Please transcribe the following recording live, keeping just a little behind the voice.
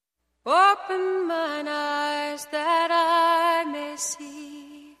Open mine eyes that I may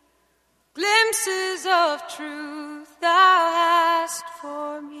see glimpses of truth thou hast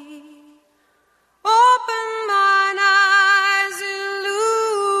for me. Open mine eyes,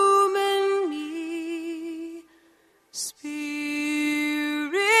 illumine me, Spirit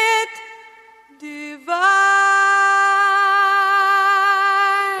divine.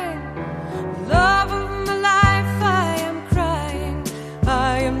 Love of my life, I am crying,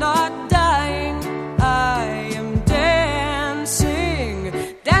 I am not dying, I am dancing,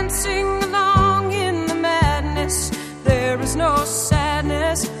 dancing along in the madness. There is no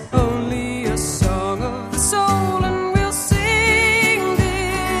sadness, only a song of the soul, and we'll sing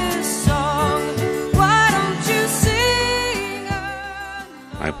this song. Why don't you sing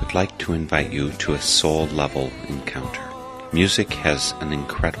along? I would like to invite you to a soul-level encounter. Music has an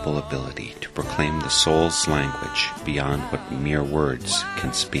incredible ability to proclaim the soul's language beyond what mere words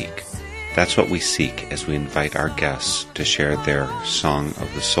can speak. That's what we seek as we invite our guests to share their song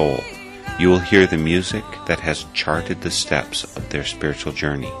of the soul. You will hear the music that has charted the steps of their spiritual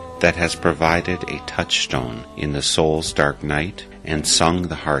journey, that has provided a touchstone in the soul's dark night and sung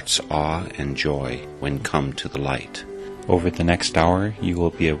the heart's awe and joy when come to the light. Over the next hour, you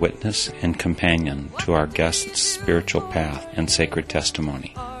will be a witness and companion to our guests' spiritual path and sacred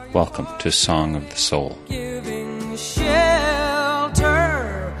testimony. Welcome to Song of the Soul. Giving shelter,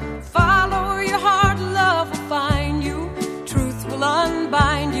 follow your heart, love will find you, truth will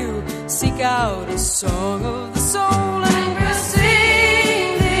unbind you, seek out a song of the soul, and we'll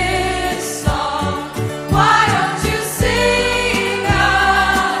sing this song. Why don't you sing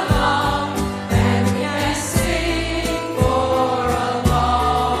along, and we can sing for a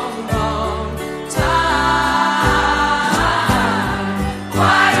long, long time.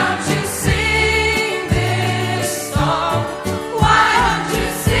 Why don't you sing this song? Why don't you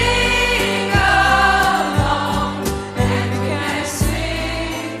sing along, and we can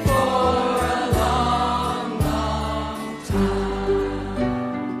sing for a long, long time.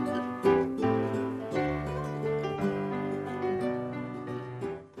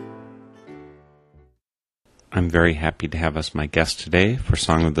 I'm very happy to have as my guest today for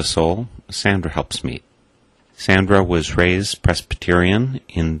Song of the Soul, Sandra Helpsmeet. Sandra was raised Presbyterian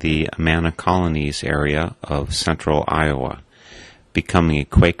in the Amana Colonies area of central Iowa, becoming a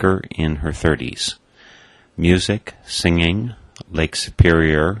Quaker in her 30s. Music, singing, Lake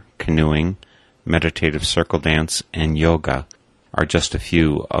Superior, canoeing, meditative circle dance, and yoga are just a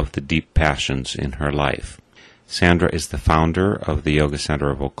few of the deep passions in her life. Sandra is the founder of the Yoga Center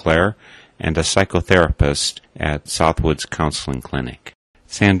of Eau Claire and a psychotherapist at Southwoods Counseling Clinic.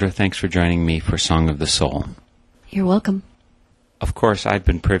 Sandra, thanks for joining me for Song of the Soul. You're welcome. Of course, I've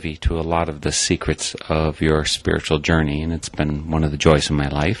been privy to a lot of the secrets of your spiritual journey, and it's been one of the joys of my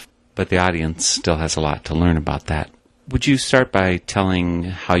life, but the audience still has a lot to learn about that. Would you start by telling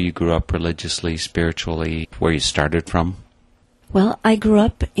how you grew up religiously, spiritually, where you started from? Well, I grew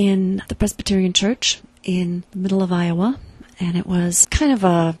up in the Presbyterian Church in the middle of Iowa, and it was kind of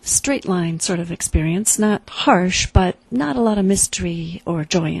a straight line sort of experience, not harsh, but not a lot of mystery or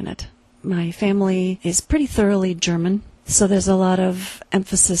joy in it. My family is pretty thoroughly German, so there's a lot of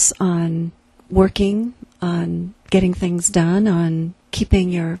emphasis on working, on getting things done, on keeping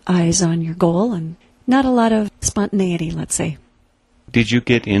your eyes on your goal, and not a lot of spontaneity, let's say. Did you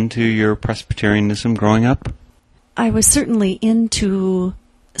get into your Presbyterianism growing up? I was certainly into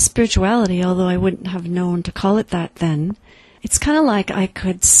spirituality, although I wouldn't have known to call it that then. It's kind of like I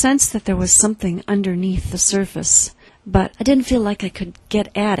could sense that there was something underneath the surface, but I didn't feel like I could get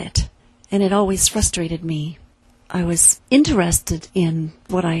at it, and it always frustrated me. I was interested in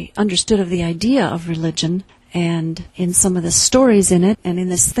what I understood of the idea of religion, and in some of the stories in it, and in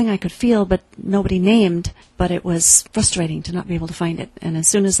this thing I could feel but nobody named, but it was frustrating to not be able to find it. And as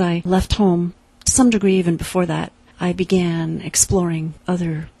soon as I left home, to some degree even before that, I began exploring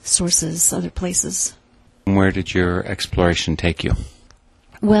other sources, other places. Where did your exploration take you?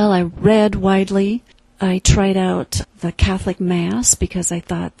 Well, I read widely. I tried out the Catholic Mass because I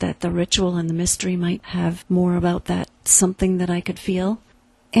thought that the ritual and the mystery might have more about that something that I could feel.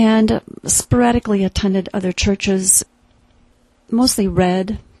 And sporadically attended other churches, mostly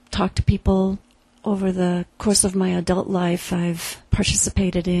read, talked to people. Over the course of my adult life, I've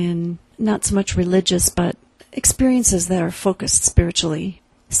participated in not so much religious, but experiences that are focused spiritually,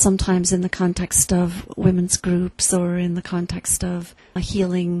 sometimes in the context of women's groups or in the context of a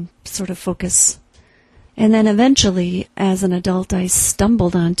healing sort of focus. And then eventually, as an adult, I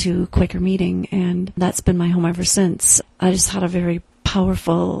stumbled onto Quaker Meeting, and that's been my home ever since. I just had a very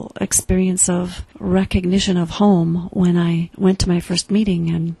powerful experience of recognition of home when I went to my first meeting,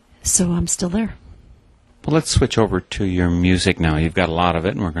 and So I'm still there. Well, let's switch over to your music now. You've got a lot of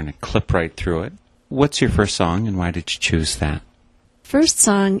it, and we're going to clip right through it. What's your first song, and why did you choose that? First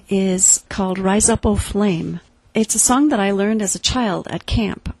song is called Rise Up, O Flame. It's a song that I learned as a child at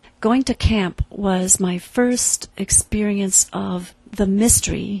camp. Going to camp was my first experience of the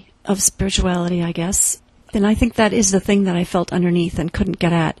mystery of spirituality, I guess. And I think that is the thing that I felt underneath and couldn't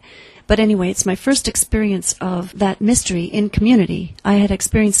get at. But anyway, it's my first experience of that mystery in community. I had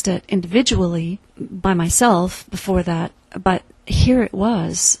experienced it individually by myself before that, but here it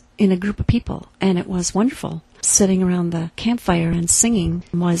was in a group of people, and it was wonderful. Sitting around the campfire and singing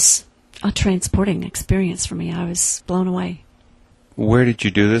was a transporting experience for me. I was blown away. Where did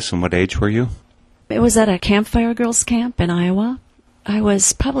you do this, and what age were you? It was at a campfire girls camp in Iowa. I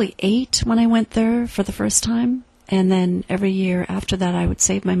was probably 8 when I went there for the first time. And then every year after that, I would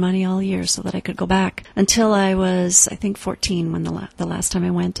save my money all year so that I could go back until I was, I think, 14 when the last time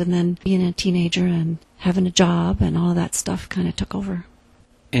I went. And then being a teenager and having a job and all of that stuff kind of took over.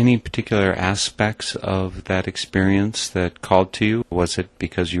 Any particular aspects of that experience that called to you? Was it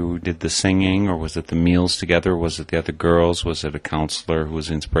because you did the singing, or was it the meals together? Was it the other girls? Was it a counselor who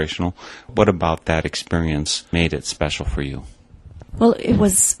was inspirational? What about that experience made it special for you? Well, it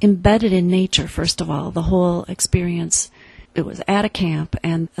was embedded in nature, first of all, the whole experience. It was at a camp,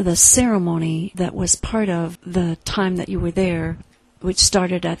 and the ceremony that was part of the time that you were there, which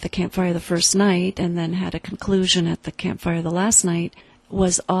started at the campfire the first night and then had a conclusion at the campfire the last night,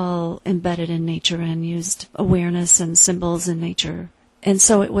 was all embedded in nature and used awareness and symbols in nature. And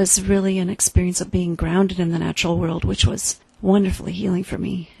so it was really an experience of being grounded in the natural world, which was wonderfully healing for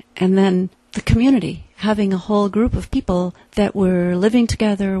me. And then the community, having a whole group of people that were living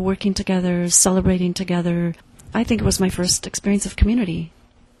together, working together, celebrating together. I think it was my first experience of community.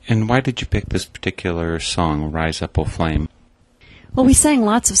 And why did you pick this particular song, Rise Up, O Flame? Well, we sang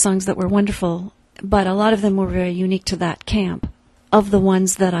lots of songs that were wonderful, but a lot of them were very unique to that camp. Of the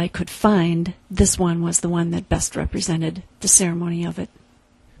ones that I could find, this one was the one that best represented the ceremony of it.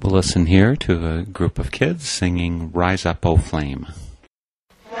 We'll listen here to a group of kids singing Rise Up, O Flame.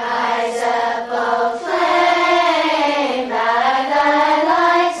 Rise up, O flame, by thy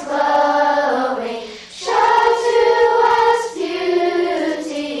light's glowing, show to us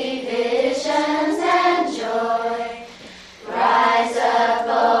beauty, visions, and joy. Rise up,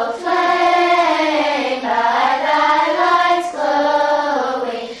 O flame, by thy light's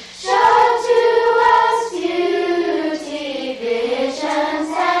glowing, show to us beauty, visions,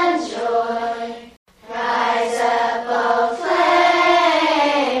 and joy. Rise up, O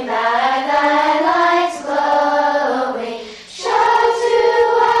flame, by thy light's glowing, show to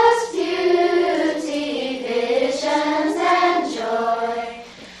us beauty, visions, and joy.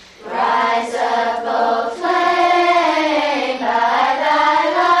 Rise up, O flame, by thy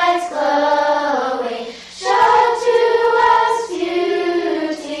light's glowing, show to us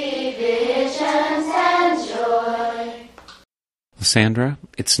beauty, visions, and joy. Sandra,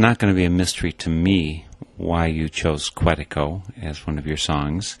 it's not going to be a mystery to me why you chose Quetico as one of your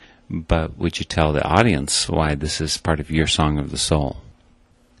songs, but would you tell the audience why this is part of your Song of the Soul?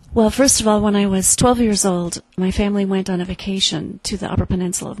 Well, first of all, when I was 12 years old, my family went on a vacation to the Upper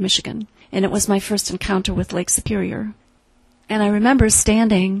Peninsula of Michigan, and it was my first encounter with Lake Superior. And I remember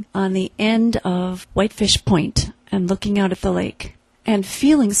standing on the end of Whitefish Point and looking out at the lake and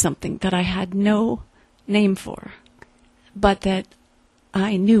feeling something that I had no name for, but that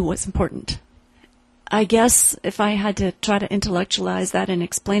I knew was important. I guess if I had to try to intellectualize that and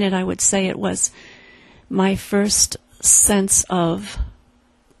explain it, I would say it was my first sense of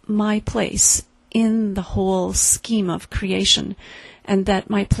my place in the whole scheme of creation, and that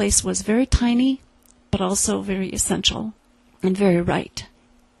my place was very tiny, but also very essential and very right.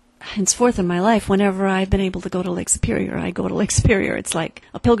 Henceforth in my life, whenever I've been able to go to Lake Superior, I go to Lake Superior. It's like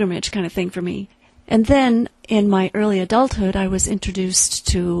a pilgrimage kind of thing for me. And then, in my early adulthood, I was introduced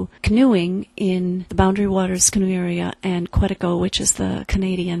to canoeing in the Boundary Waters canoe area and Quetico, which is the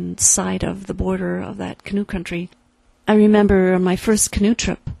Canadian side of the border of that canoe country. I remember on my first canoe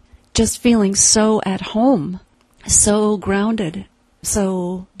trip just feeling so at home, so grounded,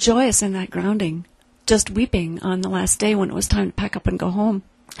 so joyous in that grounding, just weeping on the last day when it was time to pack up and go home,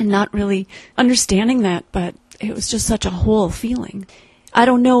 and not really understanding that, but it was just such a whole feeling. I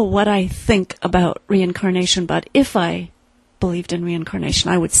don't know what I think about reincarnation, but if I believed in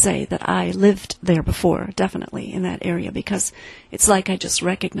reincarnation, I would say that I lived there before, definitely, in that area, because it's like I just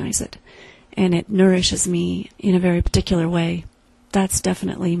recognize it, and it nourishes me in a very particular way. That's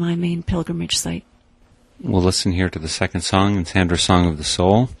definitely my main pilgrimage site. We'll listen here to the second song in Sandra's Song of the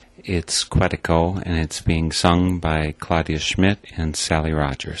Soul, It's Quetico, and it's being sung by Claudia Schmidt and Sally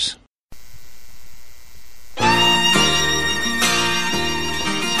Rogers.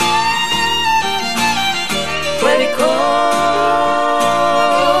 Quetico,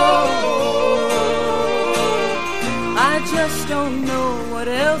 I just don't know what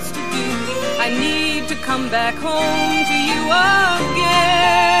else to do. I need to come back home to you again,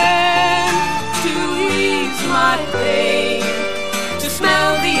 to ease my pain, to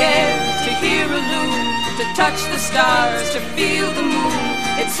smell the air, to hear a loon, to touch the stars, to feel the moon.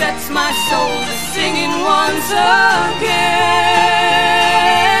 It sets my soul to singing once again.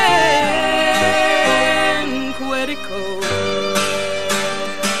 Quetico,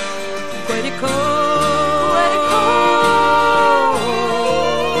 Quetico, Quetico.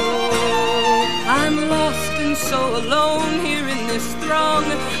 I'm lost and so alone here in this throng.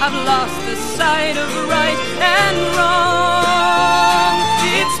 I've lost the sight of right and wrong.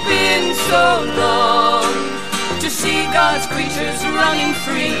 It's been so long to see God's creatures running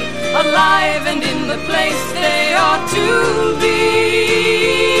free, alive and in the place they ought to be.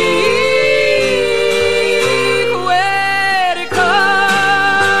 Quetico,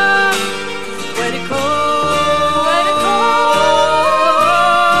 Quetico, Quetico,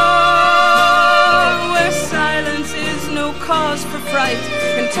 where silence is no cause for fright,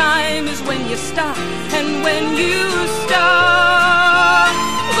 and time is when you stop, and when you stop,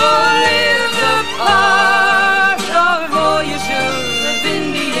 go live the part of voyageur of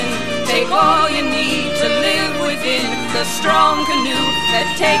Indian. Take all you need to live within the strong canoe that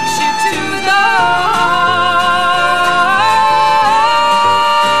takes you to the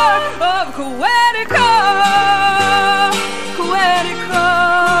heart of Quetico, Quetico.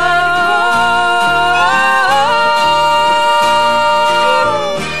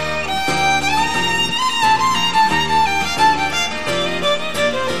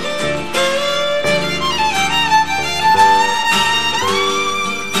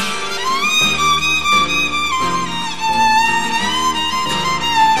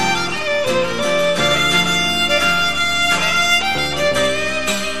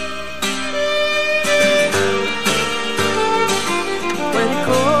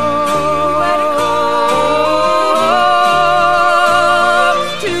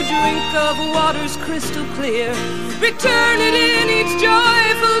 Return it in each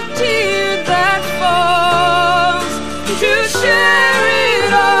joyful tear that falls, to share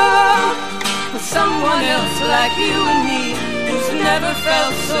it all with someone else like you and me, who's never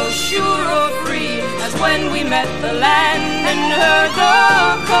felt so sure or free as when we met the land and heard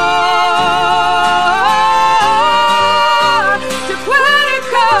the call to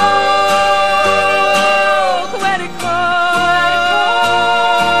Quetico, Quetico.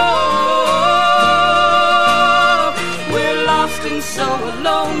 So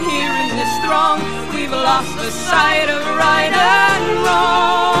alone here in this throng, we've lost the sight of right and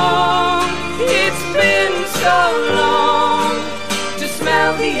wrong. It's been so long to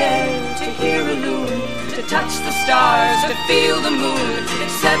smell the air, to hear a loon, to touch the stars, to feel the moon. It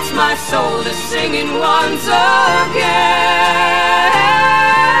sets my soul to singing once again.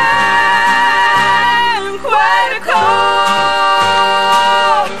 Quetico,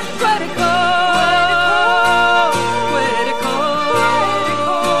 Quetico, Quetico,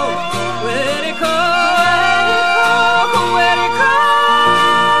 Quetico, Quetico.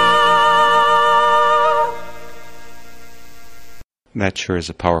 That sure is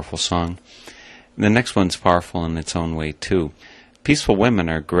a powerful song. The next one's powerful in its own way, too. Peaceful Women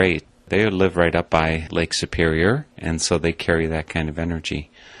are great. They live right up by Lake Superior, and so they carry that kind of energy.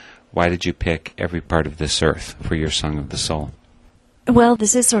 Why did you pick Every Part of This Earth for your Song of the Soul? Well,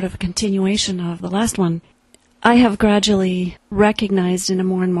 this is sort of a continuation of the last one. I have gradually recognized in a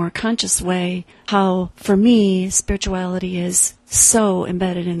more and more conscious way how, for me, spirituality is so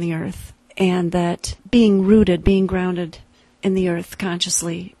embedded in the earth, and that being rooted, being grounded in the earth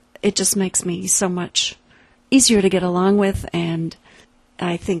consciously, it just makes me so much easier to get along with, and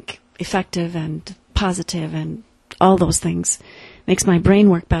I think effective and positive and all those things. Makes my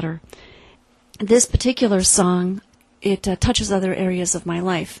brain work better. This particular song, it touches other areas of my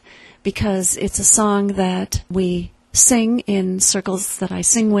life because it's a song that we sing in circles that I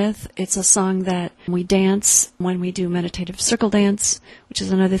sing with. It's a song that we dance when we do meditative circle dance, which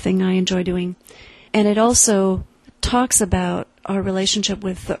is another thing I enjoy doing. And it also talks about our relationship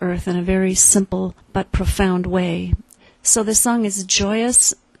with the earth in a very simple but profound way. So this song is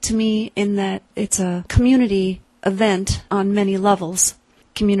joyous to me in that it's a community event on many levels.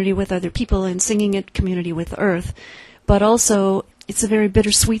 Community with other people and singing it, community with the earth. But also, it's a very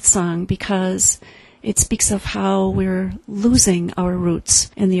bittersweet song because it speaks of how we're losing our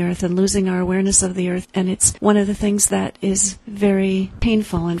roots in the earth and losing our awareness of the earth. And it's one of the things that is very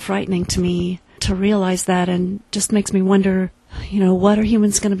painful and frightening to me to realize that, and just makes me wonder, what are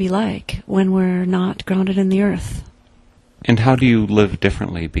humans going to be like when we're not grounded in the earth? And how do you live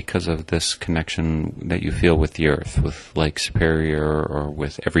differently because of this connection that you feel with the earth, with Lake Superior or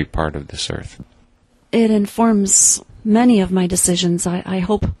with every part of this earth? It informs many of my decisions. I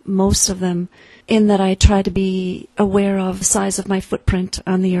hope most of them, in that I try to be aware of the size of my footprint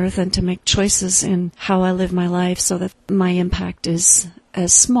on the earth and to make choices in how I live my life so that my impact is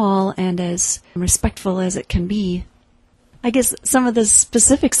as small and as respectful as it can be. I guess some of the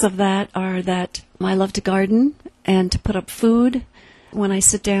specifics of that are that I love to garden and to put up food. When I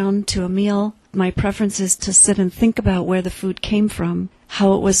sit down to a meal, my preference is to sit and think about where the food came from,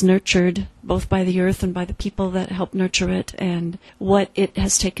 how it was nurtured, both by the earth and by the people that helped nurture it, and what it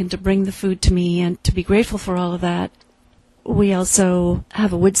has taken to bring the food to me, and to be grateful for all of that. We also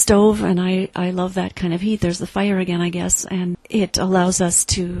have a wood stove, and I love that kind of heat. There's the fire again, I guess, and it allows us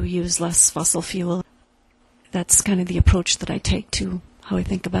to use less fossil fuel. That's kind of the approach that I take to how I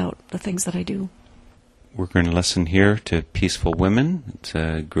think about the things that I do. We're going to listen here to Peaceful Women. It's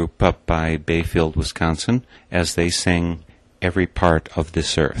a group up by Bayfield, Wisconsin, as they sing Every Part of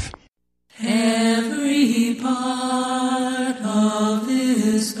This Earth. Every part of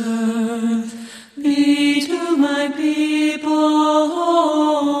this earth be to my people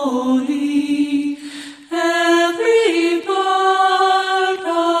holy. Every part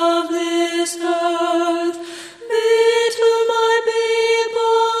of this earth be to my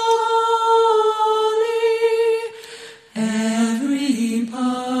people holy. Every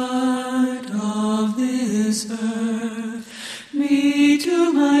part of this earth be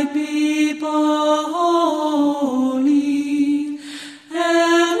to my people holy.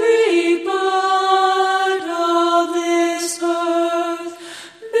 Every part of this earth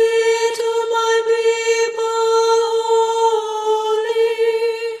be to my people holy.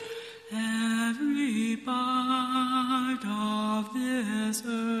 Every part of this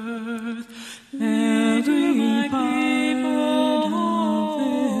earth, every part of this earth, every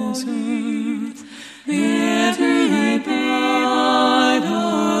part of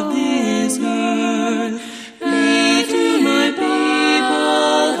this earth,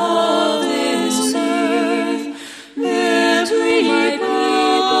 be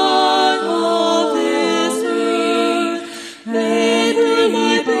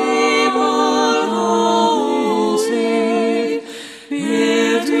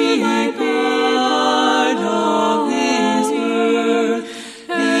to my people of this earth.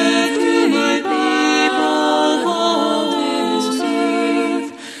 Every part of this earth, be to my people of this earth. Every part of this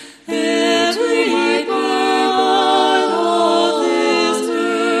earth, be to my people of this earth.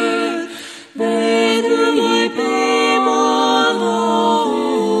 Every part of this earth, be to my people of this earth. Every part of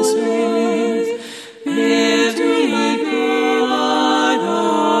this earth, be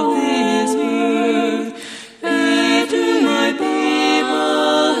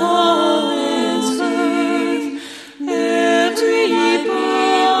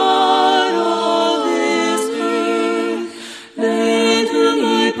to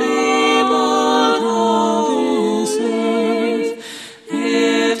my people of this earth. Every part of this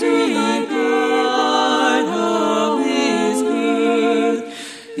earth, be to my people of this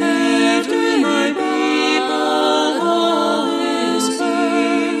earth. Every part of this earth, be to my people of this earth. Every part of this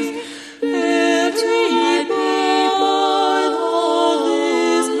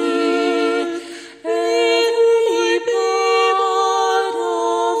earth, every part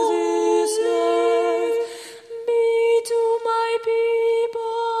of this earth, be to my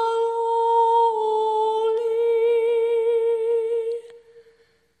people holy.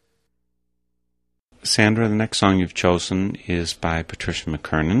 Sandra, the next song you've chosen is by Patricia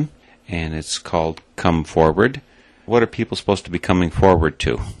McKernan, and it's called Come Forward. What are people supposed to be coming forward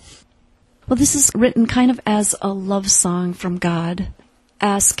to? Well, this is written kind of as a love song from God,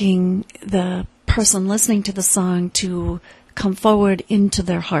 asking the person listening to the song to come forward into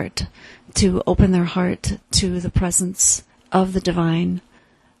their heart, to open their heart to the presence of the divine.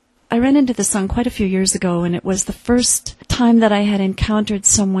 I ran into this song quite a few years ago, and it was the first time that I had encountered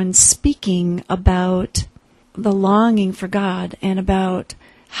someone speaking about the longing for God and about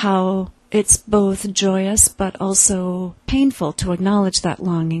how it's both joyous but also painful to acknowledge that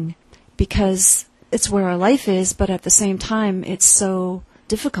longing, because it's where our life is, but at the same time it's so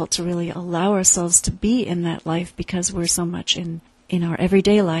difficult to really allow ourselves to be in that life because we're so much in our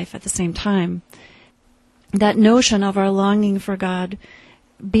everyday life at the same time. That notion of our longing for God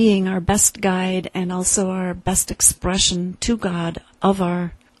being our best guide and also our best expression to God of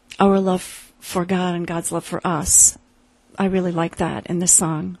our love for God and God's love for us. I really like that in this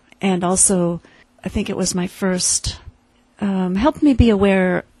song. And also, I think it was my first, helped me be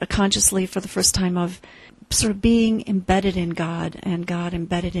aware consciously for the first time of sort of being embedded in God and God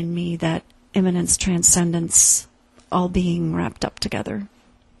embedded in me, that immanence, transcendence, all being wrapped up together.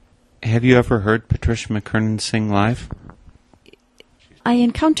 Have you ever heard Patricia McKernan sing live? I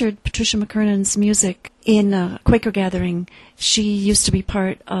encountered Patricia McKernan's music in a Quaker gathering. She used to be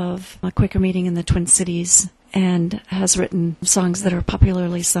part of a Quaker meeting in the Twin Cities and has written songs that are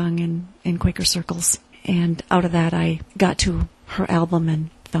popularly sung in Quaker circles. And out of that, I got to her album and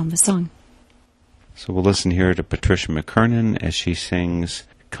found the song. So we'll listen here to Patricia McKernan as she sings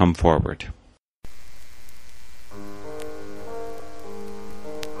Come Forward.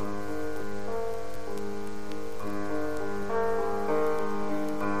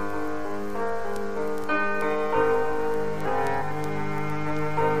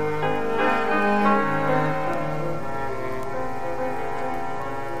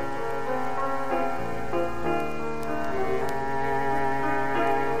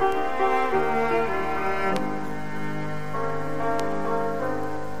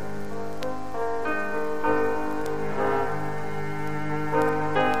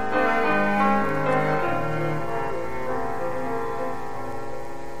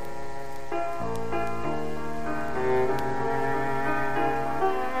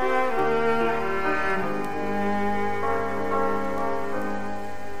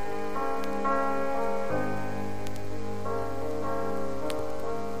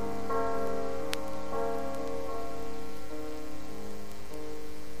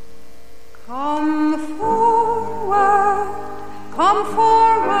 Come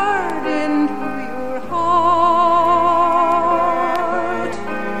forward into your heart.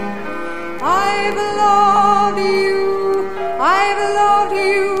 I've loved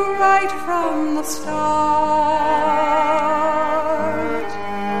you right from the start.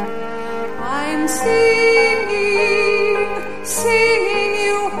 I'm singing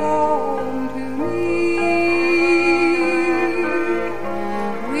you home to me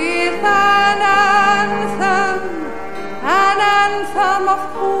with an anthem of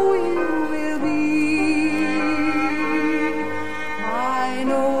who you will be. I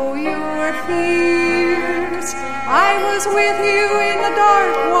know your fears. I was with you in the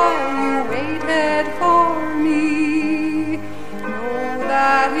dark while you waited for me. Know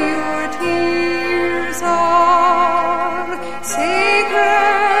that your tears are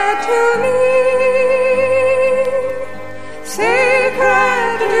sacred to me.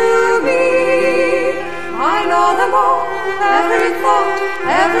 Sacred to me. I know them all. Every thought,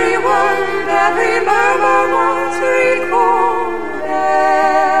 every word, every murmur was recorded.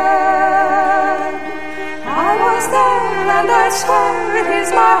 I was there and I swear it is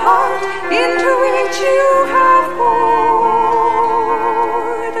my heart into which you have poured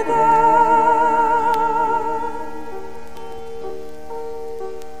them.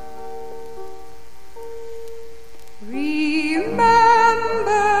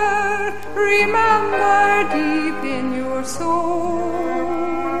 Remember deep in your soul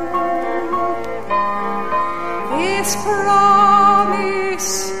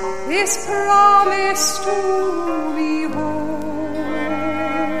this promise to behold.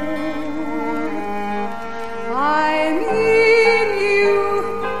 I'm in you,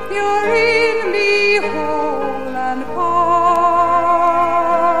 you're in me, whole and part.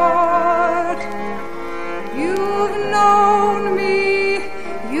 You've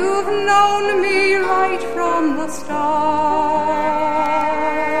known me right from the start.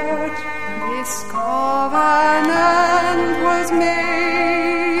 This covenant was made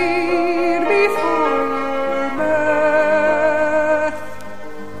before your birth,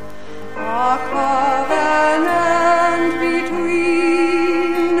 a covenant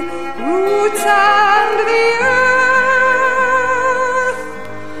between roots and the earth,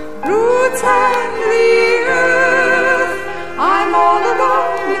 roots and the earth. I'm all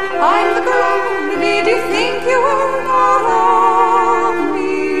alone, I'm the ground. Did you think you were not of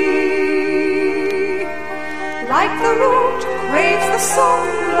me? Like the root craves the sun,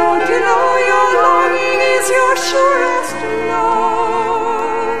 don't you know your longing is your surest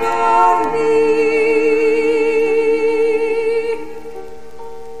love of me?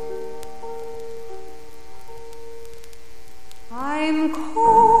 I'm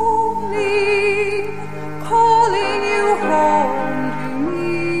calling you home to me.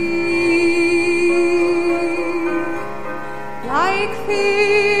 Like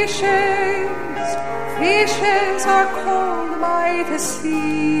fishes are called by the sea.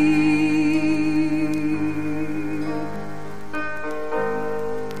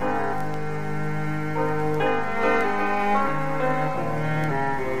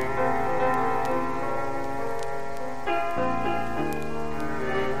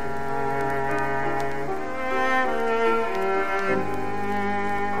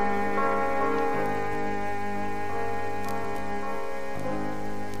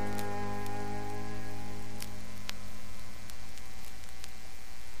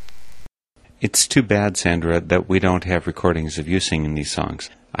 It's too bad, Sandra, that we don't have recordings of you singing these songs.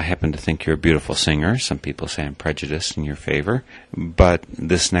 I happen to think you're a beautiful singer. Some people say I'm prejudiced in your favor. But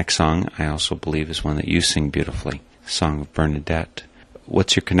this next song, I also believe, is one that you sing beautifully, Song of Bernadette.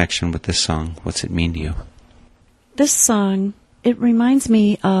 What's your connection with this song? What's it mean to you? This song, it reminds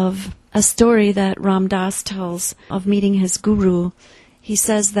me of a story that Ram Dass tells of meeting his guru. He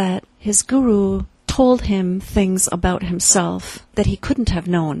says that his guru told him things about himself that he couldn't have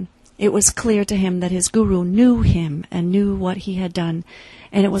known. It was clear to him that his guru knew him and knew what he had done,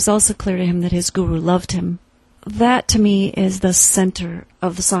 and it was also clear to him that his guru loved him. That, to me, is the center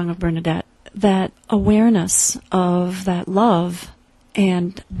of the Song of Bernadette, that awareness of that love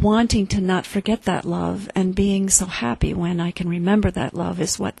and wanting to not forget that love and being so happy when I can remember that love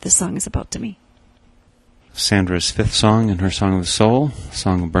is what this song is about to me. Sandra's fifth song in her Song of the Soul,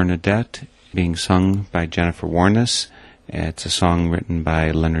 Song of Bernadette, being sung by Jennifer Warnes. It's a song written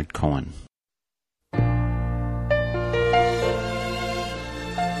by Leonard Cohen.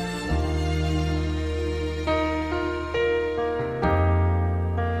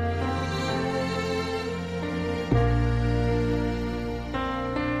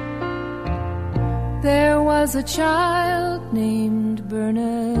 There was a child named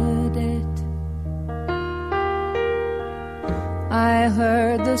Bernadette. I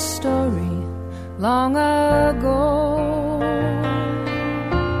heard the story long ago.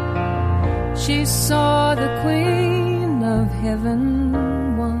 She saw the Queen of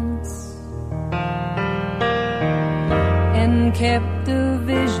Heaven once and kept the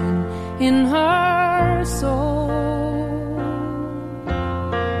vision in her soul.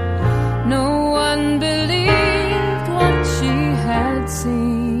 No one believed what she had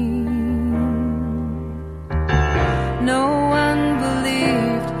seen. No one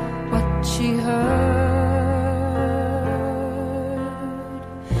believed what she heard,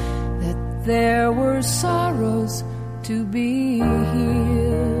 that there were sorrows to be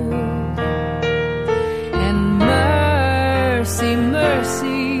healed, and mercy,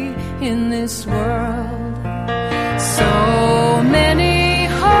 mercy in this world. So many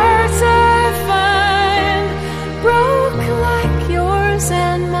hearts I find broke like yours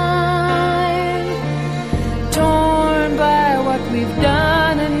and mine, torn by what we've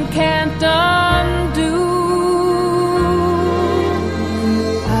done and can't undo.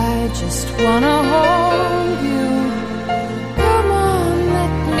 I just wanna hold you. Come on,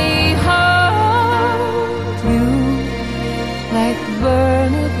 let me hold you like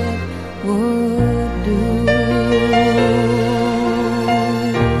Bernadette would do.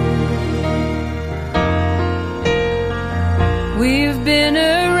 We've been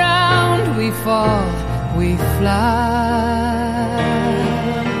around, we fall, we fly.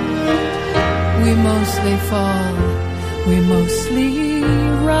 We mostly fall, we mostly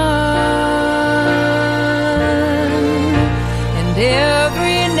run. And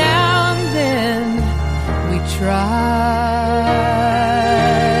every now and then we try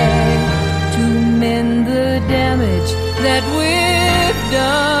to mend the damage that we've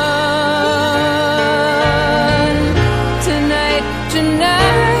done.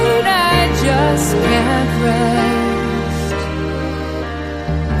 Tonight I just can't rest.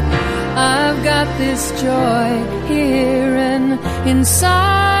 I've got this joy here and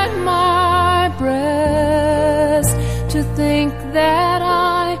inside my breast, to think that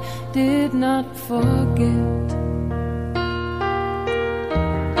I did not forget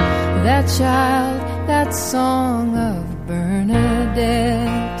that child, that song of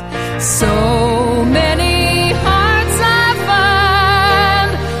Bernadette. So many hearts I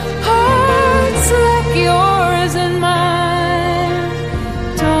find, hearts like yours and mine,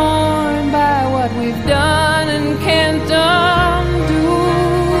 torn by what we've done and can't undo.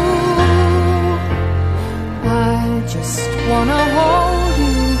 I just wanna hold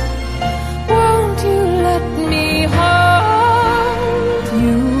you. Won't you let me hold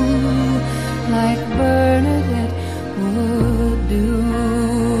you like Bernadette would do?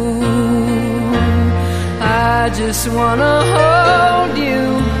 I just wanna hold you.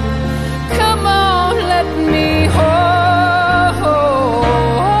 Come on, let me hold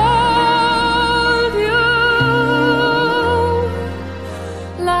you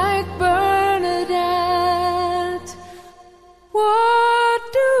like Bernadette would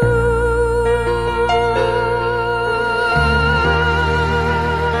do.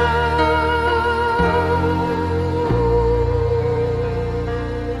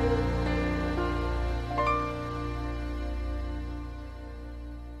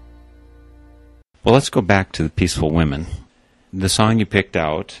 Well, let's go back to the Peaceful Women. The song you picked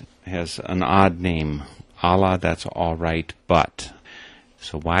out has an odd name, Allah, That's All Right, But.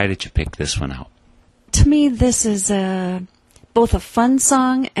 So why did you pick this one out? To me, this is both a fun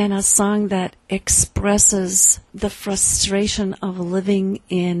song and a song that expresses the frustration of living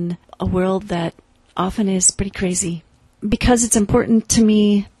in a world that often is pretty crazy. Because it's important to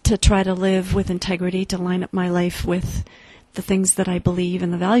me to try to live with integrity, to line up my life with the things that I believe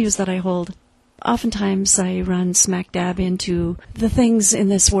and the values that I hold, oftentimes I run smack dab into the things in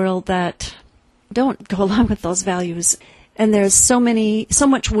this world that don't go along with those values. And there's so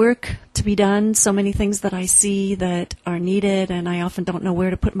much work to be done, so many things that I see that are needed, and I often don't know where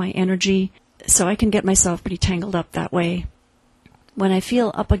to put my energy. So I can get myself pretty tangled up that way. When I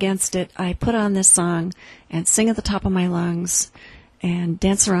feel up against it, I put on this song and sing at the top of my lungs and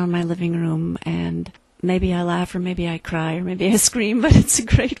dance around my living room, and maybe I laugh or maybe I cry or maybe I scream, but it's a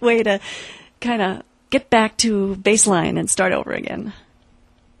great way to kind of get back to baseline and start over again.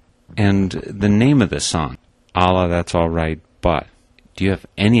 And the name of this song, Allah, That's All Right, But, do you have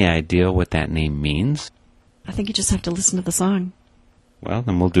any idea what that name means? I think you just have to listen to the song. Well,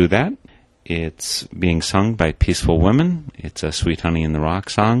 then we'll do that. It's being sung by Peaceful Women. It's a Sweet Honey in the Rock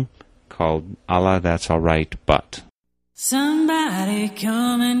song called Allah, That's All Right, But. Somebody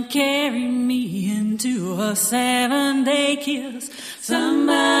come and carry me into a 7-day kiss.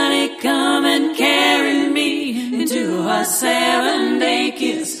 Somebody come and carry me into a 7-day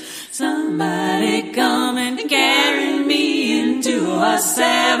kiss. Somebody come and carry me into a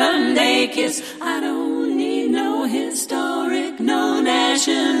 7-day kiss. I don't need no historic, no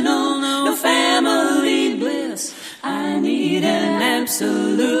national, no family bliss. I need an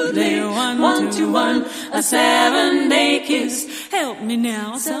absolutely one-to-one, a 7-day kiss. Help me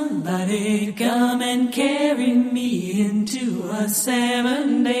now. Somebody come and carry me into a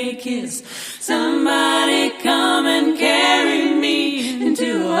 7-day kiss. Somebody come and carry me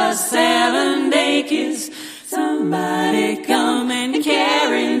into a 7-day kiss. Somebody come and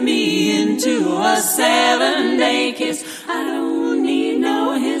carry me into a 7-day kiss. I don't need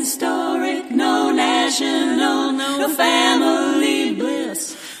no historic, no national, no family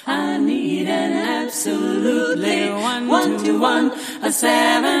bliss. I need an absolutely one-to-one, a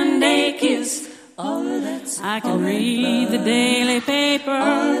 7-day kiss. I can read the daily paper,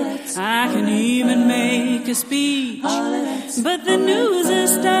 I can even make a speech, but the news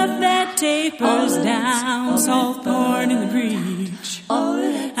is stuff that tapers down, salt poured in the breach.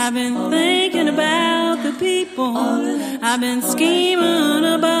 I've been thinking about the people, I've been scheming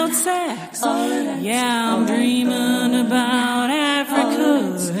about sex. Yeah, I'm dreaming about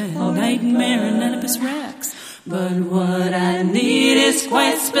Africa and nightmare Oedipus Rex. But what I need is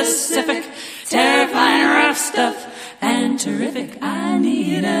quite specific, terrifying, rough stuff, and terrific. I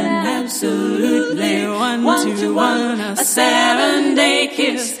need an absolutely one-to-one, a 7-day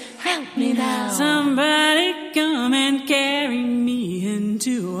kiss. Help me now. Somebody come and carry me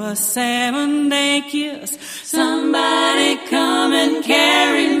into a 7-day kiss. Somebody come and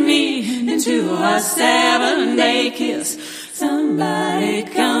carry me into a 7-day kiss. Somebody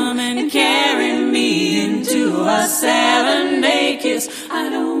come and carry me into a 7-day kiss. I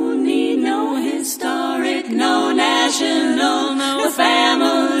don't need no historic, no national, no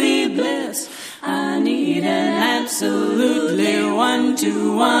family bliss. I need an absolutely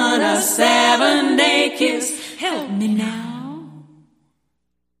one-to-one, a 7-day kiss. Help me now.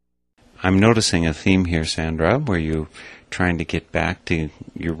 I'm noticing a theme here, Sandra, where you're trying to get back to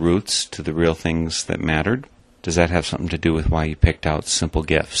your roots, to the real things that mattered. Does that have something to do with why you picked out Simple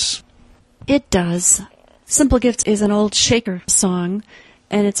Gifts? It does. Simple Gifts is an old Shaker song,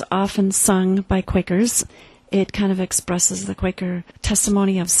 and it's often sung by Quakers. It kind of expresses the Quaker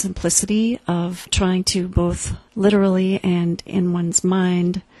testimony of simplicity, of trying to both literally and in one's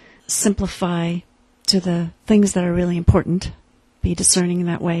mind simplify to the things that are really important, be discerning in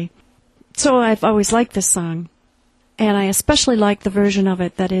that way. So I've always liked this song, and I especially like the version of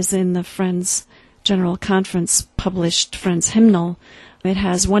it that is in the Friends General Conference published Friends Hymnal. It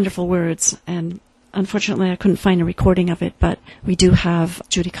has wonderful words, and unfortunately I couldn't find a recording of it, but we do have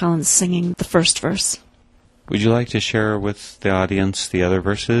Judy Collins singing the first verse. Would you like to share with the audience the other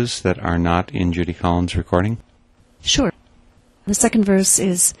verses that are not in Judy Collins' recording? Sure. The second verse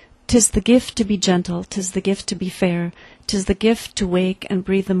is, "'Tis the gift to be gentle, 'tis the gift to be fair, 'tis the gift to wake and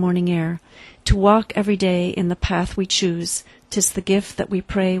breathe the morning air, to walk every day in the path we choose, 'tis the gift that we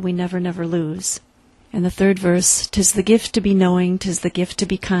pray we never, never lose." And the third verse, "'Tis the gift to be knowing, 'tis the gift to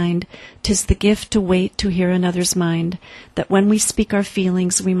be kind, 'tis the gift to wait to hear another's mind, that when we speak our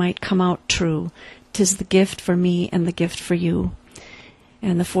feelings we might come out true, 'tis the gift for me and the gift for you."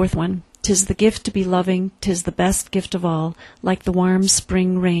 And the fourth one, 'Tis the gift to be loving, 'tis the best gift of all, like the warm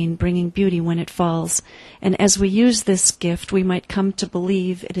spring rain bringing beauty when it falls. And as we use this gift, we might come to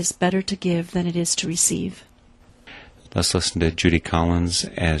believe it is better to give than it is to receive. Let's listen to Judy Collins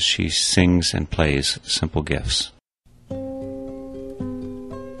as she sings and plays Simple Gifts.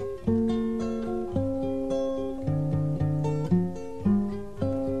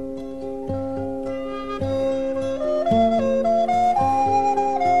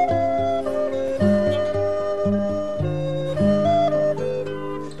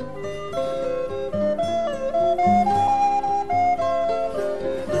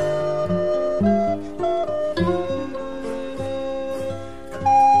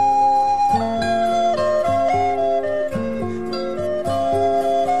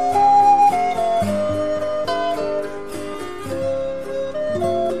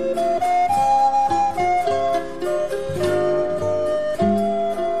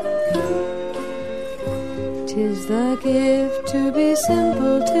 Tis the gift to be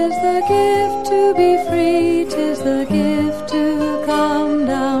simple, 'tis the gift to be free, 'tis the gift to come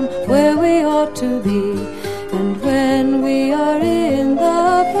down where we ought to be. And when we are in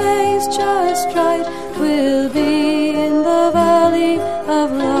the place just right, we'll be in the valley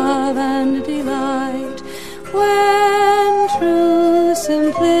of love and delight. When true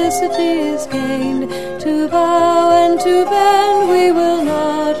simplicity is gained, to bow and to bend we will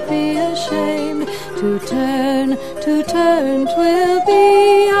not be ashamed. To turn, 'twill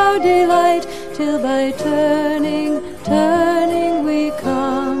be our delight, till by turning we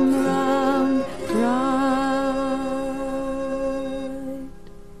come round right.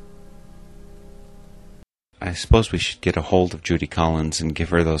 I suppose we should get a hold of Judy Collins and give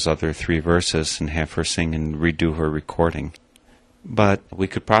her those other 3 verses and have her sing and redo her recording. But we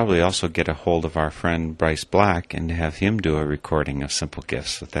could probably also get a hold of our friend Bryce Black and have him do a recording of Simple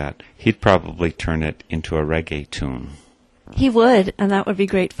Gifts with that. He'd probably turn it into a reggae tune. He would, and that would be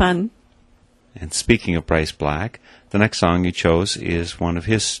great fun. And speaking of Bryce Black, the next song you chose is one of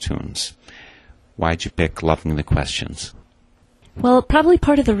his tunes. Why'd you pick Loving the Questions? Well, probably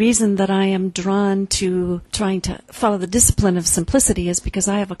part of the reason that I am drawn to trying to follow the discipline of simplicity is because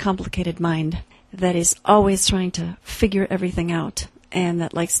I have a complicated mind that is always trying to figure everything out and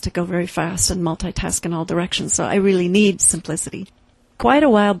that likes to go very fast and multitask in all directions. So I really need simplicity. Quite a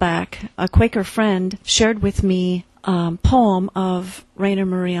while back, a Quaker friend shared with me a poem of Rainer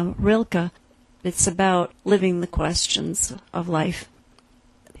Maria Rilke. It's about living the questions of life.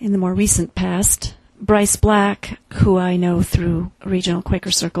 In the more recent past, Bryce Black, who I know through regional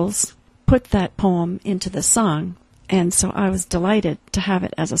Quaker circles, put that poem into the song. And so I was delighted to have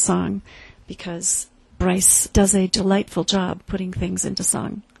it as a song, because Bryce does a delightful job putting things into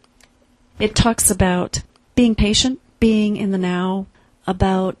song. It talks about being patient, being in the now,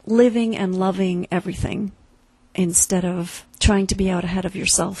 about living and loving everything instead of trying to be out ahead of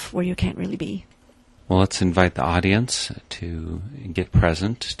yourself where you can't really be. Well, let's invite the audience to get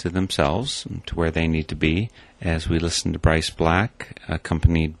present to themselves, to where they need to be, as we listen to Bryce Black,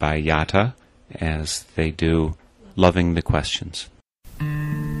 accompanied by Yata, as they do Loving the Questions.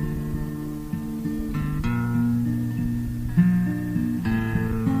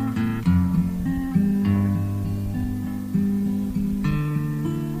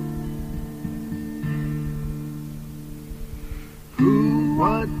 Who,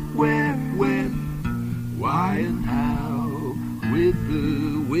 what, where, when, why and how, with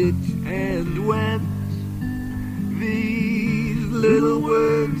the which and whence. These little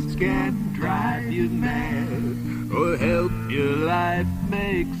words can drive you mad or help your life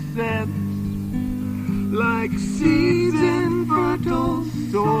make sense. Like seeds in fertile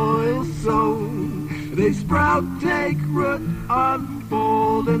soil sown, they sprout, take root,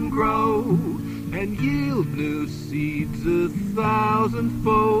 unfold and grow, and yield new seeds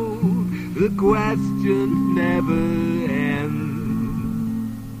 1,000-fold. The questions never end.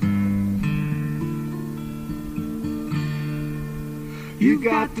 You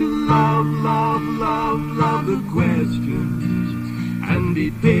got to love, love, love, love the questions, and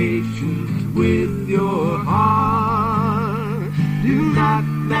be patient with your heart. Do not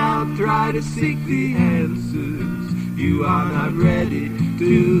now try to seek the answers. You are not ready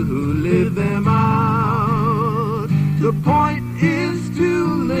to live them out. The point is to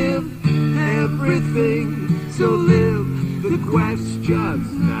live everything, so live the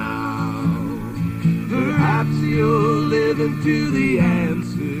questions now. Perhaps you'll live into the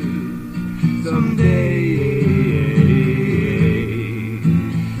answers someday,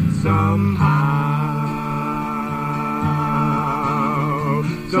 somehow.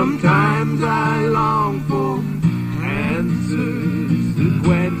 Sometimes I long for answers to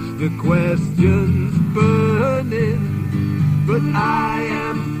quench the questions burning, but I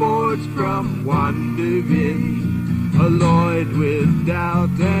am forged from wandering, alloyed with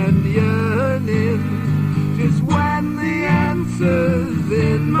doubt and yearning. Just when the answer's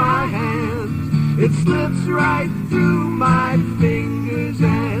in my hands, it slips right through my fingers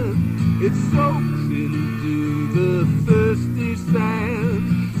and it soaks into the thirsty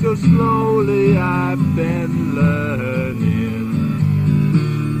sand. So slowly I've been learning.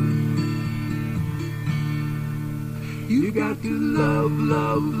 You got to love,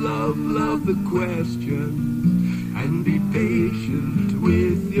 love, love, love the question and be patient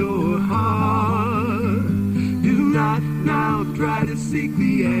with your heart. Do not now try to seek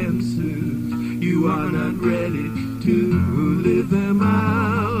the answers. You are not ready to live them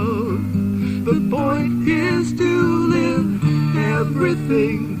out. The point is to live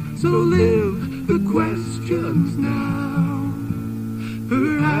everything, so live the questions now.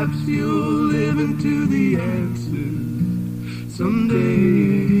 Perhaps you'll live into the answers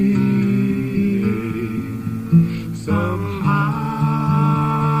someday, somehow.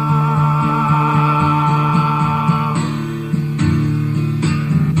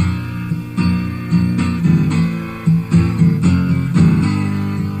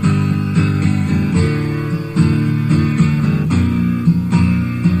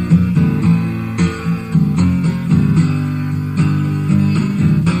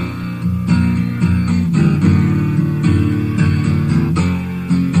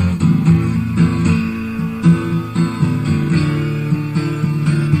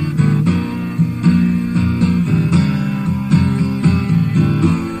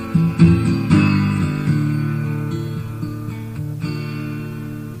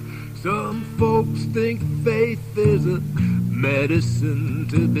 Some folks think faith is a medicine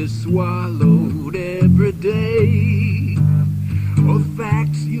to be swallowed every day, or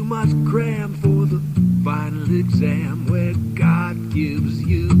facts you must cram for the final exam where God gives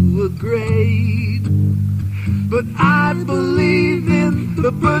you a grade. But I believe in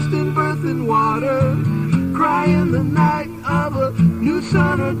the bursting birth in water, crying the night of a new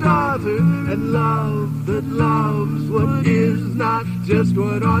son or daughter, and love that loves what is, not just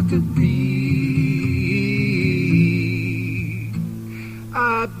what ought to be.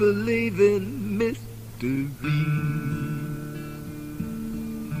 I believe in mystery.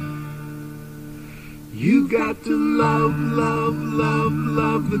 You got to love, love, love,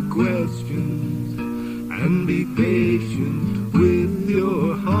 love the questions and be patient with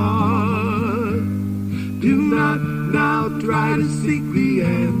your heart. Do not now try to seek the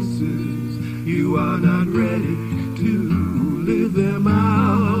answers. You are not ready to live them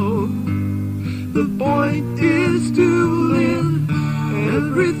out. The point is to live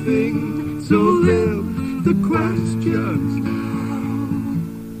everything, so live the questions now.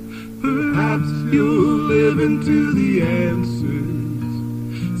 Perhaps you'll live into the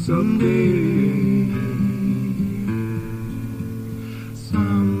answers someday.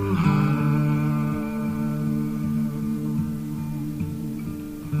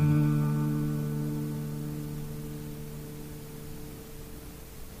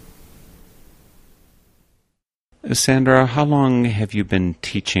 Sandra, how long have you been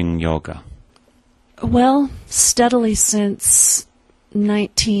teaching yoga? Well, steadily since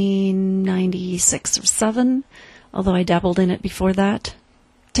 1996 or 7, although I dabbled in it before that.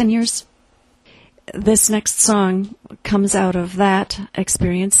 10 years. This next song comes out of that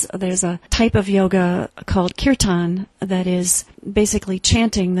experience. There's a type of yoga called kirtan that is basically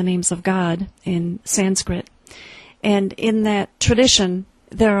chanting the names of God in Sanskrit. And in that tradition,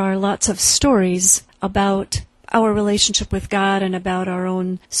 there are lots of stories about our relationship with God and about our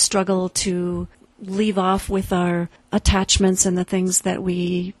own struggle to leave off with our attachments and the things that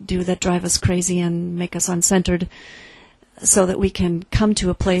we do that drive us crazy and make us uncentered, so that we can come to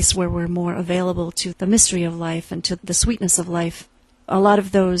a place where we're more available to the mystery of life and to the sweetness of life. A lot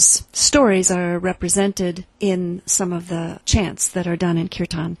of those stories are represented in some of the chants that are done in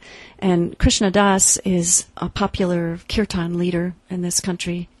kirtan. And Krishna Das is a popular kirtan leader in this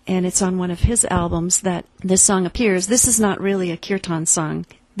country, and it's on one of his albums that this song appears. This is not really a kirtan song.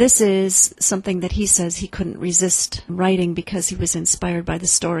 This is something that he says he couldn't resist writing because he was inspired by the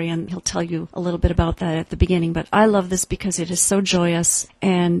story, and he'll tell you a little bit about that at the beginning. But I love this because it is so joyous,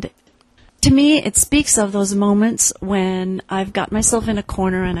 and to me it speaks of those moments when I've got myself in a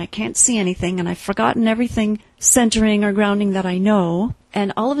corner and I can't see anything and I've forgotten everything centering or grounding that I know,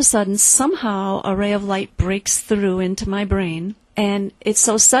 and all of a sudden somehow a ray of light breaks through into my brain, and it's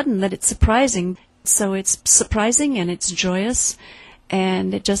so sudden that it's surprising. So it's surprising and it's joyous,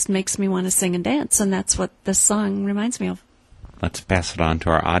 and it just makes me want to sing and dance, and that's what this song reminds me of. Let's pass it on to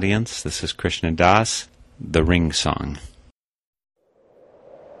our audience. This is Krishna Das, The Ring Song.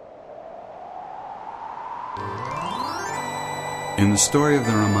 In the story of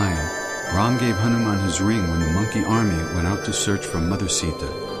the Ramayana, Ram gave Hanuman his ring when the monkey army went out to search for Mother Sita,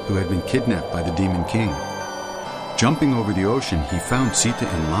 who had been kidnapped by the demon king. Jumping over the ocean, he found Sita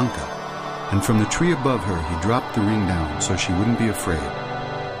in Lanka, and from the tree above her he dropped the ring down so she wouldn't be afraid.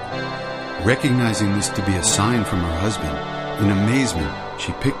 Recognizing this to be a sign from her husband, in amazement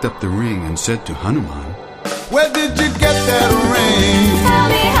she picked up the ring and said to Hanuman, "Where did you get that ring? Tell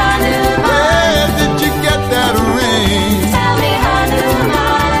me, Hanuman. Where did you get that ring? Tell me,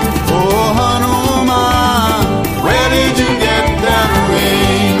 Hanuman. Oh, Hanuman, where did you get that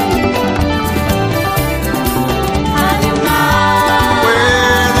ring? Hanuman.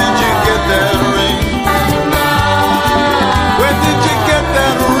 Where did you get that ring? Hanuman. Where did you get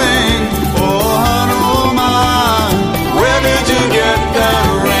that ring? Oh, Hanuman, where did you get that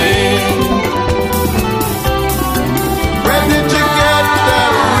ring? Where did you get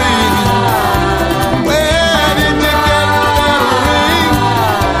that ring? Where did you get that ring?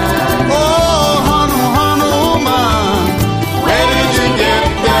 Oh, Hanuman, where did you get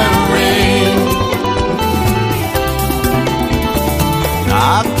that ring? ना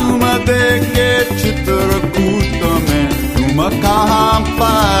तुम देखे चित्रकूट में तुम कहाँ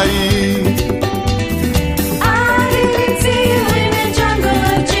पाई? I didn't see you in the jungle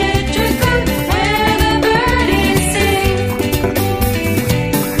of Chitrakoot where the birdies sing.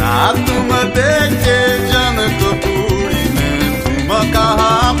 ना तुम देखे जनकपुरी में तुम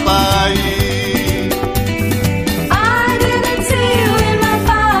कहाँ पाई? I didn't see you in my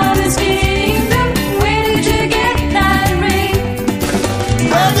father's kingdom. Where did you get that ring?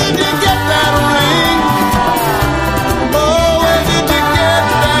 Where did you get that ring? Oh, where did you get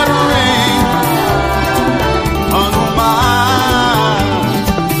that ring? Hanuman,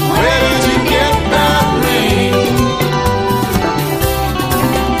 where did you get that ring?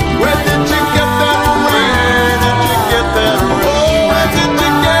 Where did you get that ring? Where did you get that ring? Oh, where did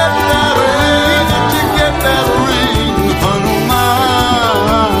you get that ring? Did you get that ring? Hanuman,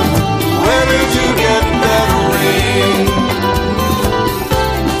 where did you get that ring?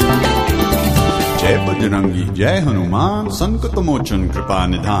 जय बजरंगी जय हनुमान संकट मोचन कृपा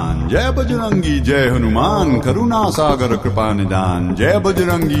निधान जय बजरंगी जय हनुमान करुणा सागर कृपा निधान जय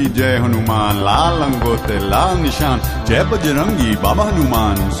बजरंगी जय हनुमान लाल लंगोटे लाल निशान जय बजरंगी बाबा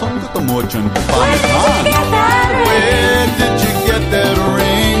हनुमान संकट मोचन कृपा निधान Where did you get that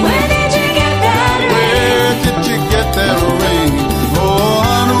ring? Where did you get that ring? Where did you get that ring? Where did you get that ring? Oh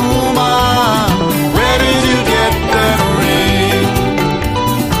Hanuman, where did you get that ring?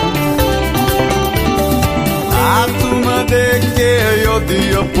 ना तुम देखे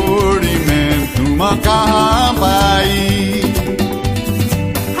अयोध्यापुरी में तुम कहाँ पाई?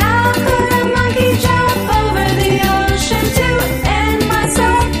 How could a monkey jump over the ocean to end my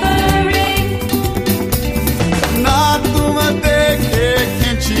suffering? ना तुम देखे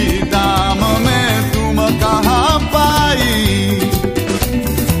खिंची दाम में तुम कहाँ पाई?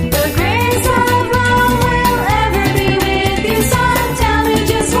 The grace of Ram will ever be with you, son. Tell me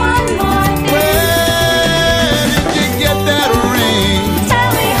just one more thing. Where did you get that ring? Tell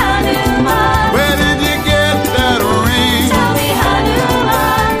me, Hanuman. Where did you get that ring? Tell me,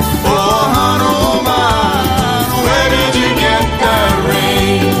 Hanuman. Oh Hanuman, where did you get that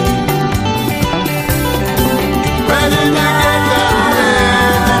ring? Where did you get that ring?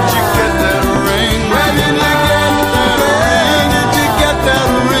 Did you get that ring? Where did you get that ring? Did you get that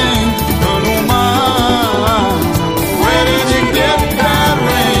ring? Hanuman, where did you get that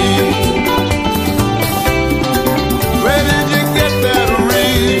ring? Where did you get that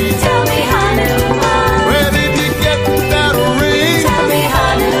ring? Tell me, Hanuman. Where did you get that ring? Tell me,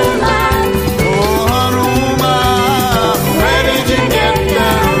 Hanuman. Oh Hanuman, where did you get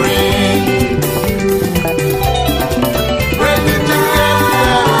that ring? Where did you get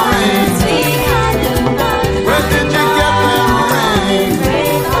that ring? Sweet Hanuman. Where did you get that ring?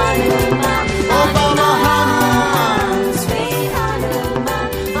 Brave Hanuman. Oh Baba Hanuman, Sweet Hanuman.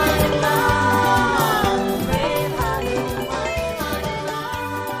 Hanuman. Brave Hanuman. Hanuman.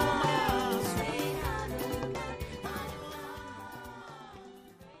 Sweet Hanuman.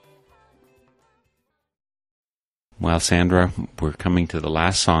 Well, Sandra, we're coming to the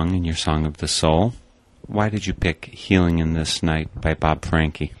last song in your Song of the Soul. Why did you pick Healing in This Night by Bob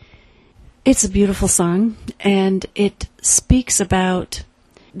Franke? It's a beautiful song, and it speaks about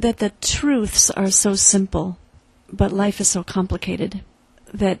that the truths are so simple, but life is so complicated,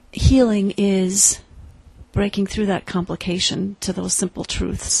 that healing is breaking through that complication to those simple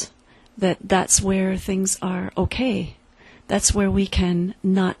truths, that's where things are okay, That's where we can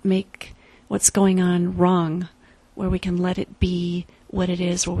not make what's going on wrong, where we can let it be what it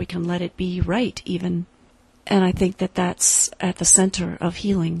is, where we can let it be right even. And I think that that's at the center of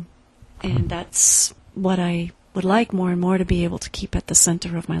healing. And that's what I would like more and more to be able to keep at the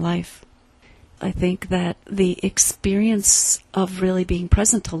center of my life. I think that the experience of really being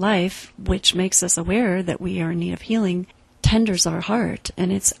present to life, which makes us aware that we are in need of healing, tenders our heart.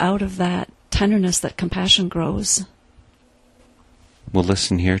 And it's out of that tenderness that compassion grows. We'll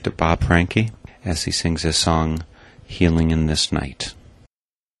listen here to Bob Franke as he sings his song, Healing in This Night.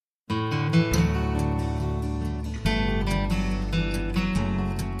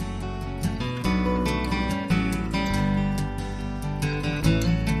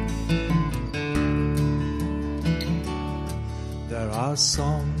 There are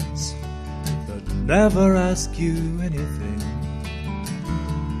songs that never ask you anything.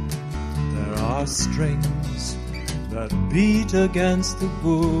 There are strings that beat against the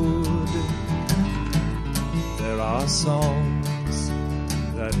wood. There are songs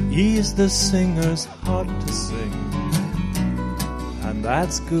that ease the singer's heart to sing, and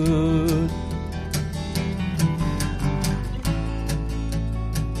that's good.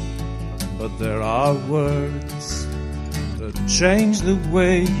 But there are words that change the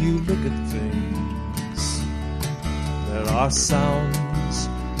way you look at things. There are sounds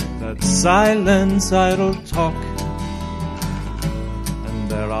that silence idle talk, and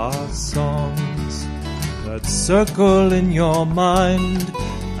there are songs that circle in your mind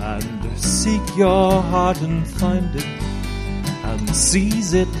and seek your heart and find it and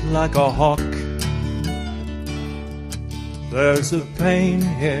seize it like a hawk. There's a pain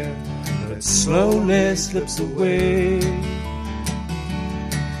here that slowly slips away.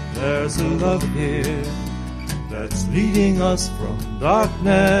 There's a love here that's leading us from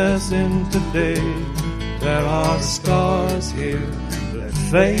darkness into day. There are stars here that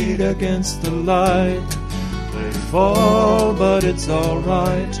fade against the light. They fall, but it's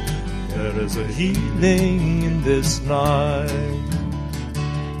alright. There is a healing in this night.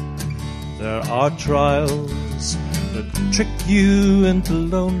 There are trials that trick you into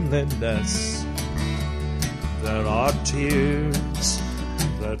loneliness. There are tears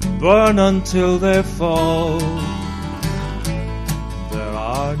that burn until they fall. There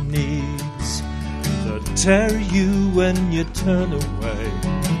are needs that tear you when you turn away,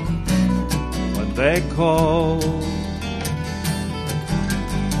 when they call.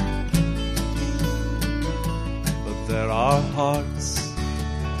 But there are hearts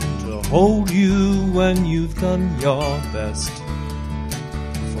to hold you when you've done your best,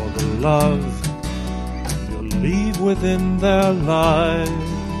 for the love you'll leave within their life.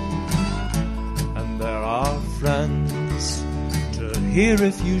 And there are friends to hear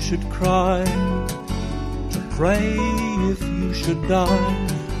if you should cry, to pray if you should die,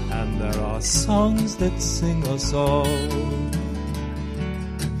 and there are songs that sing us all.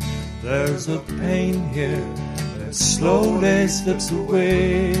 There's a pain here that slowly slips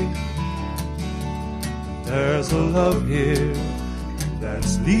away. There's a love here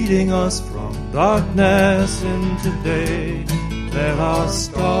that's leading us from darkness into day. There are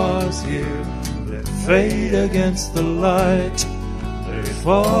stars here that fade against the light. They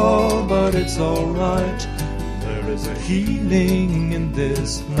fall, but it's alright. There is a healing in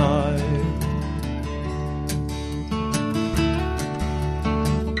this night.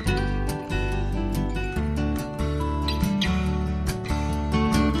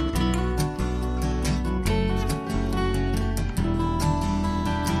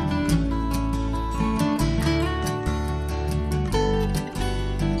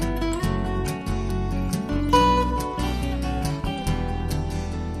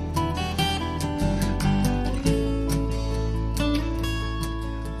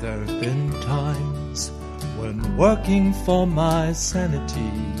 Working for my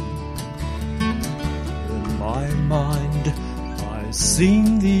sanity, in my mind I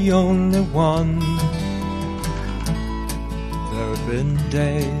seem the only one. There have been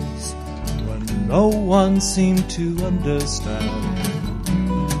days when no one seemed to understand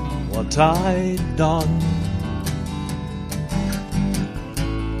what I'd done.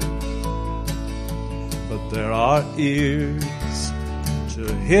 But there are ears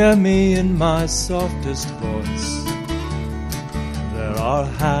to hear me in my softest voice. There are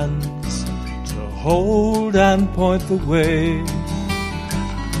hands to hold and point the way.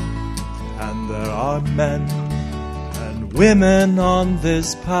 And there are men and women on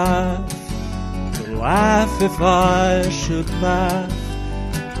this path to laugh if I should laugh,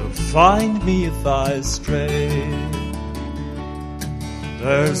 to find me if I stray.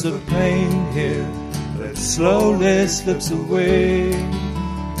 There's a pain here that slowly slips away.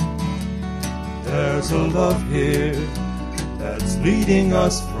 There's a love here that's leading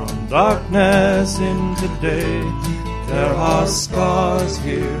us from darkness into day. There are scars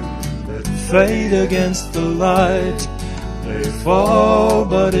here that fade against the light. They fall,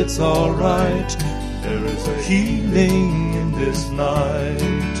 but it's alright. There is a healing in this night.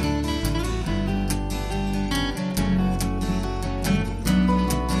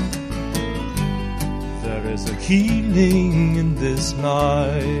 There is a healing in this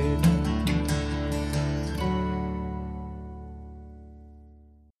night.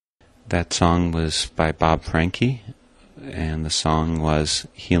 That song was by Bob Franke, and the song was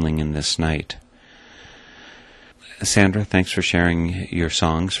Healing in This Night. Sandra, thanks for sharing your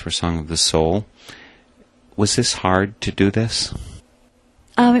songs for Song of the Soul. Was this hard to do this?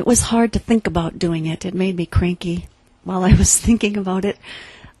 It was hard to think about doing it. It made me cranky while I was thinking about it.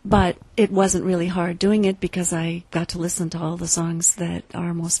 But it wasn't really hard doing it because I got to listen to all the songs that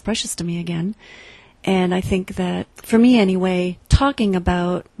are most precious to me again. And I think that, for me anyway, talking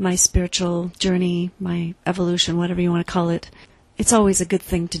about my spiritual journey, my evolution, whatever you want to call it, it's always a good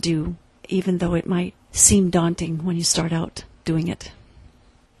thing to do, even though it might seem daunting when you start out doing it.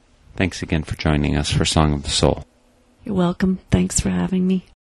 Thanks again for joining us for Song of the Soul. You're welcome. Thanks for having me.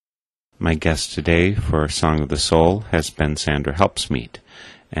 My guest today for Song of the Soul has been Sandra Helpsmeet,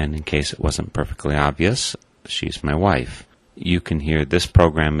 and in case it wasn't perfectly obvious, she's my wife. You can hear this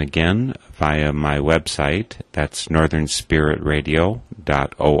program again via my website, that's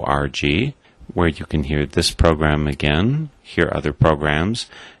northernspiritradio.org, where you can hear this program again, hear other programs,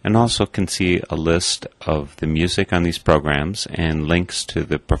 and also can see a list of the music on these programs and links to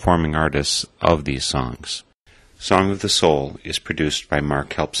the performing artists of these songs. Song of the Soul is produced by Mark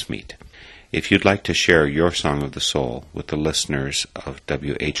Helpsmeet. If you'd like to share your Song of the Soul with the listeners of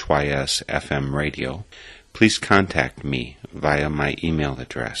WHYS FM radio, please contact me via my email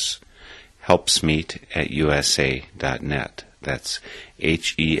address, helpsmeet@usa.net. That's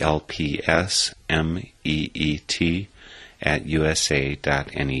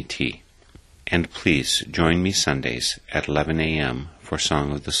HELPSMEET@usa.net. And please join me Sundays at 11 a.m. for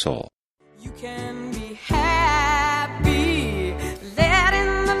Song of the Soul. You can be happy. Let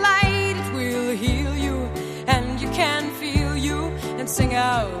in the light, it will heal you. And you can feel you and sing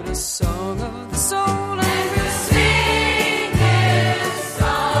out a song of the soul.